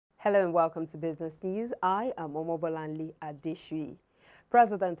Hello and welcome to Business News. I am Omobolanli Adeshui.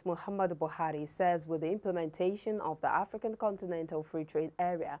 President Muhammadu Buhari says with the implementation of the African Continental Free Trade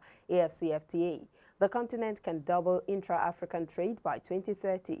Area, AfCFTA, the continent can double intra-African trade by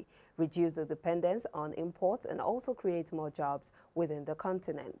 2030, reduce the dependence on imports and also create more jobs within the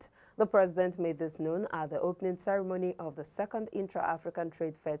continent. The president made this known at the opening ceremony of the second Intra-African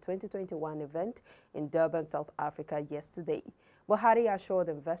Trade Fair 2021 event in Durban, South Africa yesterday. Buhari assured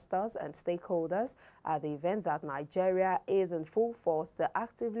investors and stakeholders at the event that Nigeria is in full force to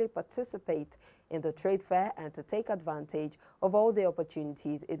actively participate in the trade fair and to take advantage of all the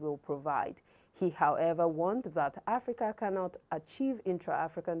opportunities it will provide. He, however, warned that Africa cannot achieve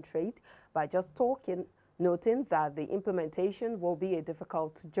intra-African trade by just talking, noting that the implementation will be a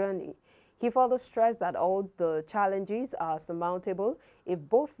difficult journey. He further stressed that all the challenges are surmountable if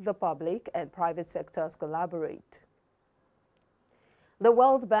both the public and private sectors collaborate. The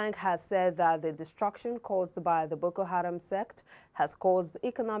World Bank has said that the destruction caused by the Boko Haram sect has caused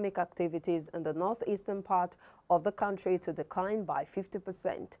economic activities in the northeastern part of the country to decline by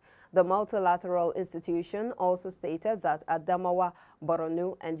 50%. The multilateral institution also stated that Adamawa,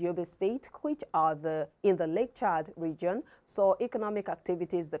 Borno, and Yobe State, which are in the Lake Chad region, saw economic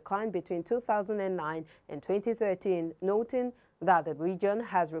activities decline between 2009 and 2013, noting that the region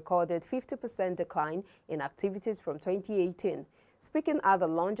has recorded 50% decline in activities from 2018. Speaking at the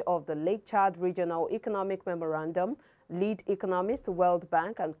launch of the Lake Chad Regional Economic Memorandum, lead economist, World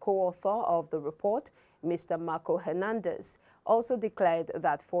Bank and co-author of the report, Mr. Marco Hernandez, also declared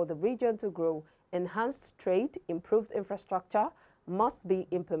that for the region to grow, enhanced trade, improved infrastructure must be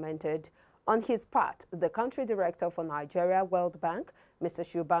implemented. On his part, the country director for Nigeria World Bank, Mr.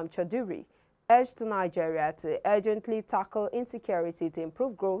 Shubham Chaudhuri, urged Nigeria to urgently tackle insecurity to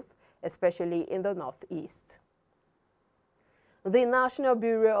improve growth, especially in the northeast. The National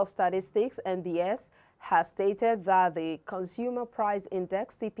Bureau of Statistics, NBS, has stated that the Consumer Price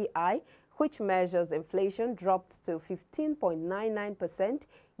Index, CPI, which measures inflation, dropped to 15.99%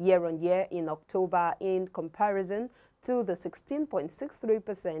 year-on-year in October in comparison to the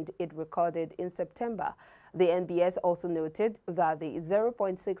 16.63% it recorded in September. The NBS also noted that the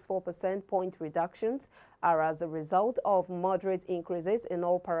 0.64% point reductions are as a result of moderate increases in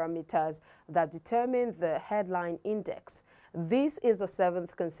all parameters that determine the headline index. This is the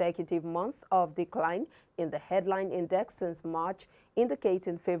 7th consecutive month of decline in the headline index since March,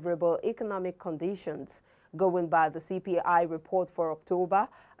 indicating favorable economic conditions. Going by the CPI report for October,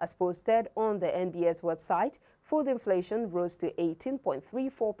 as posted on the NBS website, food inflation rose to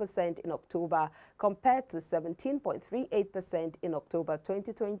 18.34% in October compared to 17.38% in October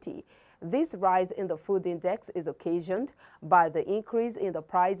 2020. This rise in the food index is occasioned by the increase in the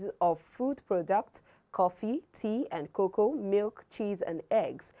price of food products, coffee, tea and cocoa, milk, cheese and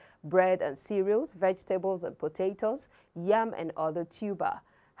eggs, bread and cereals, vegetables and potatoes, yam and other tuber.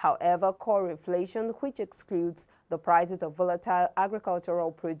 However, core inflation, which excludes the prices of volatile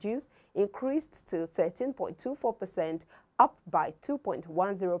agricultural produce, increased to 13.24%, up by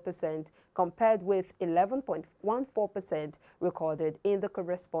 2.10% compared with 11.14% recorded in the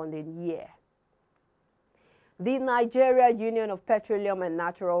corresponding year. The Nigeria Union of Petroleum and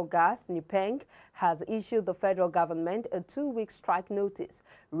Natural Gas, NUPENG, has issued the federal government a 2-week strike notice,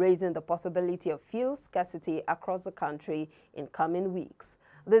 raising the possibility of fuel scarcity across the country in coming weeks.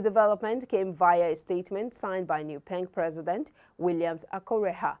 The development came via a statement signed by NUPENG President Williams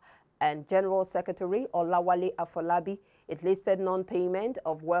Akoreha and General Secretary Olawale Afolabi. It listed non-payment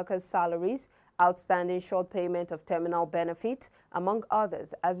of workers' salaries, outstanding short payment of terminal benefits, among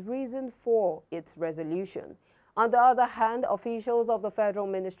others, as reason for its resolution. On the other hand, officials of the Federal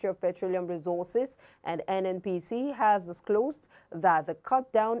Ministry of Petroleum Resources and NNPC has disclosed that the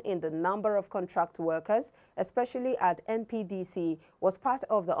cut down in the number of contract workers, especially at NPDC, was part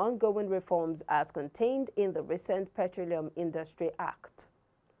of the ongoing reforms as contained in the recent Petroleum Industry Act.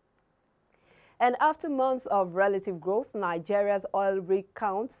 And after months of relative growth, Nigeria's oil rig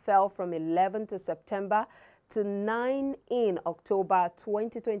count fell from 11 to September to 9 in October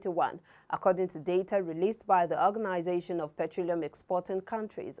 2021, according to data released by the Organization of Petroleum Exporting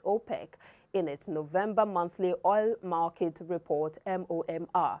Countries, OPEC, in its November monthly oil market report,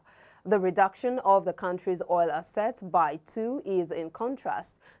 MOMR. The reduction of the country's oil assets by 2 is in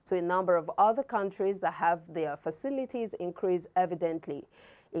contrast to a number of other countries that have their facilities increased evidently,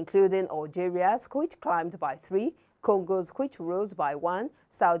 including Algeria's, which climbed by 3, Congo's, which rose by 1,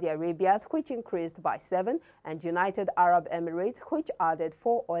 Saudi Arabia's, which increased by 7, and United Arab Emirates, which added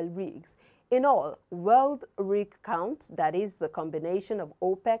 4 oil rigs. In all, world rig count, that is the combination of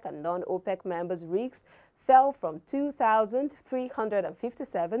OPEC and non-OPEC members' rigs, fell from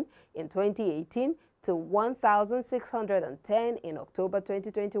 2,357 in 2018 to 1,610 in October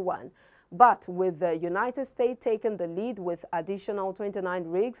 2021. But with the United States taking the lead with additional 29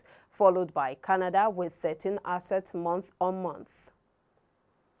 rigs, followed by Canada with 13 assets month on month.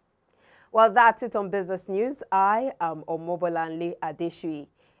 Well, that's it on Business News. I am Omobolanle Adeshui.